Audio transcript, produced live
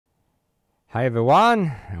Hi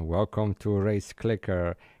everyone, and welcome to Race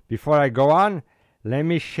Clicker. Before I go on, let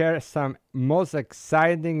me share some most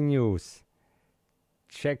exciting news.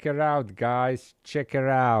 Check it out, guys. Check it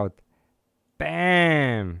out.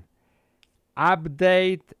 Bam!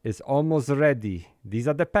 Update is almost ready. These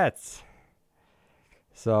are the pets.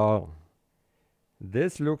 So,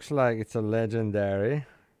 this looks like it's a legendary.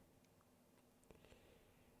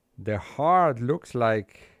 The heart looks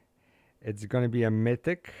like it's gonna be a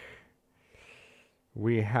mythic.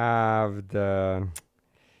 We have the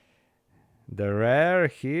rare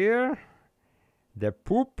here, the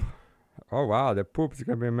poop. Oh wow, the poop is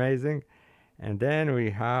gonna be amazing. And then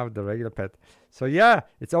we have the regular pet. So yeah,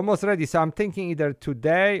 it's almost ready. So I'm thinking either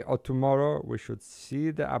today or tomorrow we should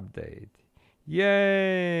see the update.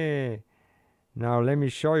 Yay! Now let me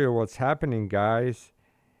show you what's happening, guys.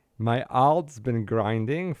 My alt's been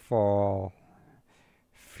grinding for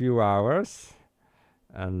few hours.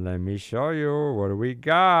 And let me show you what we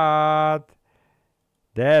got.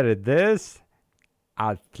 There it is.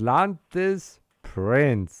 Atlantis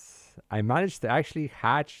Prince. I managed to actually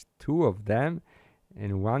hatch 2 of them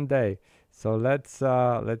in one day. So let's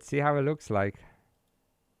see how it looks like.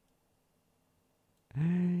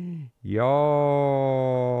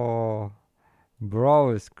 Yo, bro,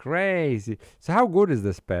 it's crazy. So how good is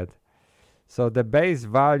this pet? So the base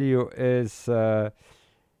value is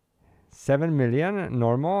 7 million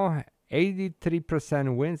normal,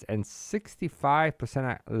 83% wins, and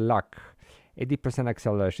 65% luck, 80%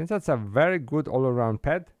 acceleration. So that's a very good all-around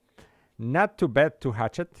pet. Not too bad to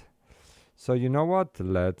hatch it. So you know what?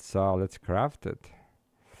 Let's craft it.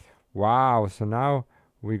 Wow! So now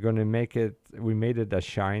we're gonna make it. We made it a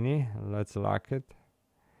shiny. Let's lock it.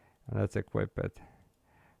 Let's equip it.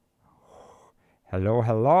 Hello,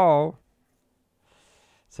 hello.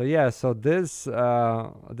 So yeah, so this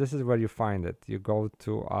is where you find it. You go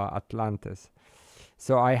to Atlantis.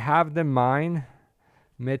 So I have the mine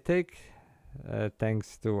mythic,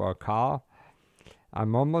 thanks to Carl.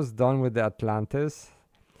 I'm almost done with the Atlantis.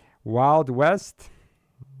 Wild West.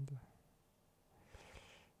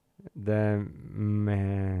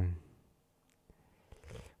 Man,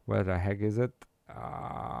 where the heck is it?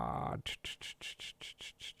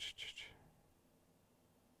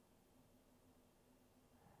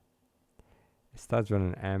 Starts with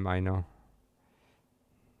an M, I know.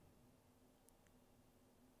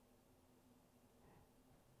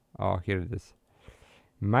 Oh, here it is.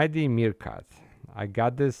 Mighty Meerkat. I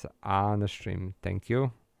got this on the stream. Thank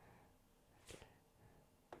you.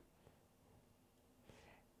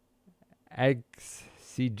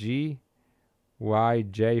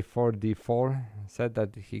 XCGYJ4D4 said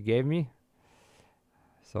that he gave me.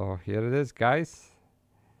 So here it is, guys.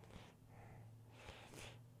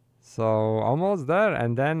 So almost there,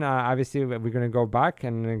 and then obviously we're gonna go back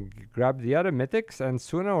and grab the other mythics, and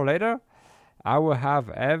sooner or later I will have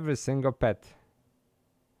every single pet.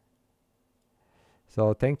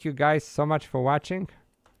 So thank you guys so much for watching.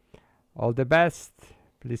 All the best.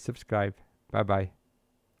 Please subscribe. Bye bye.